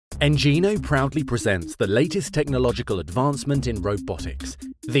Engino proudly presents the latest technological advancement in robotics,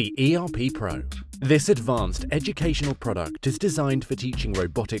 the ERP Pro. This advanced educational product is designed for teaching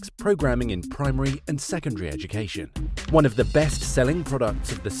robotics programming in primary and secondary education. One of the best-selling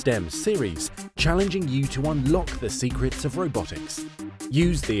products of the STEM series, challenging you to unlock the secrets of robotics.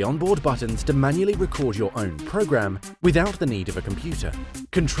 Use the onboard buttons to manually record your own program without the need of a computer.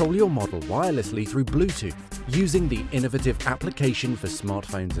 Control your model wirelessly through Bluetooth using the innovative application for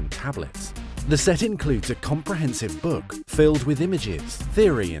smartphones and tablets. The set includes a comprehensive book filled with images,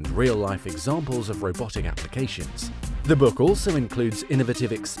 theory and real-life examples of robotic applications. The book also includes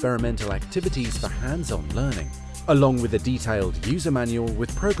innovative experimental activities for hands-on learning, along with a detailed user manual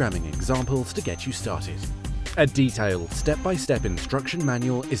with programming examples to get you started. A detailed step-by-step instruction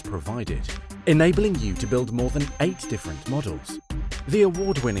manual is provided, enabling you to build more than 8 different models. The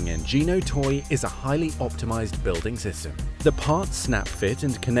award-winning Engino toy is a highly optimized building system. The parts snap fit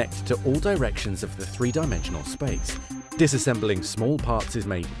and connect to all directions of the three-dimensional space. Disassembling small parts is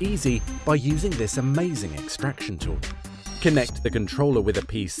made easy by using this amazing extraction tool. Connect the controller with a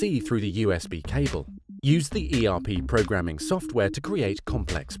PC through the USB cable. Use the ERP programming software to create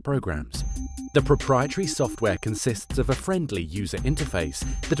complex programs. The proprietary software consists of a friendly user interface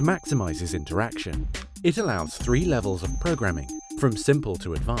that maximizes interaction. It allows 3 levels of programming, from simple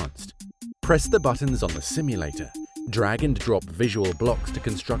to advanced. Press the buttons on the simulator, drag and drop visual blocks to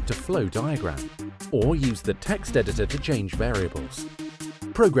construct a flow diagram, or use the text editor to change variables.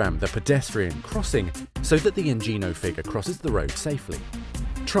 Program the pedestrian crossing so that the Engino figure crosses the road safely.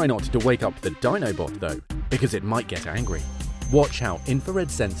 Try not to wake up the Dinobot though, because it might get angry. Watch how infrared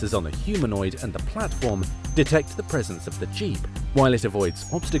sensors on the humanoid and the platform detect the presence of the Jeep, while it avoids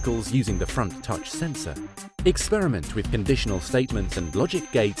obstacles using the front touch sensor. Experiment with conditional statements and logic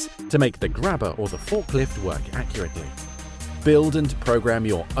gates to make the grabber or the forklift work accurately. Build and program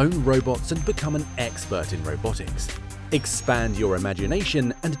your own robots and become an expert in robotics. Expand your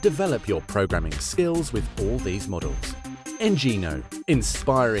imagination and develop your programming skills with all these models. Engino,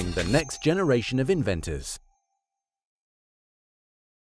 inspiring the next generation of inventors.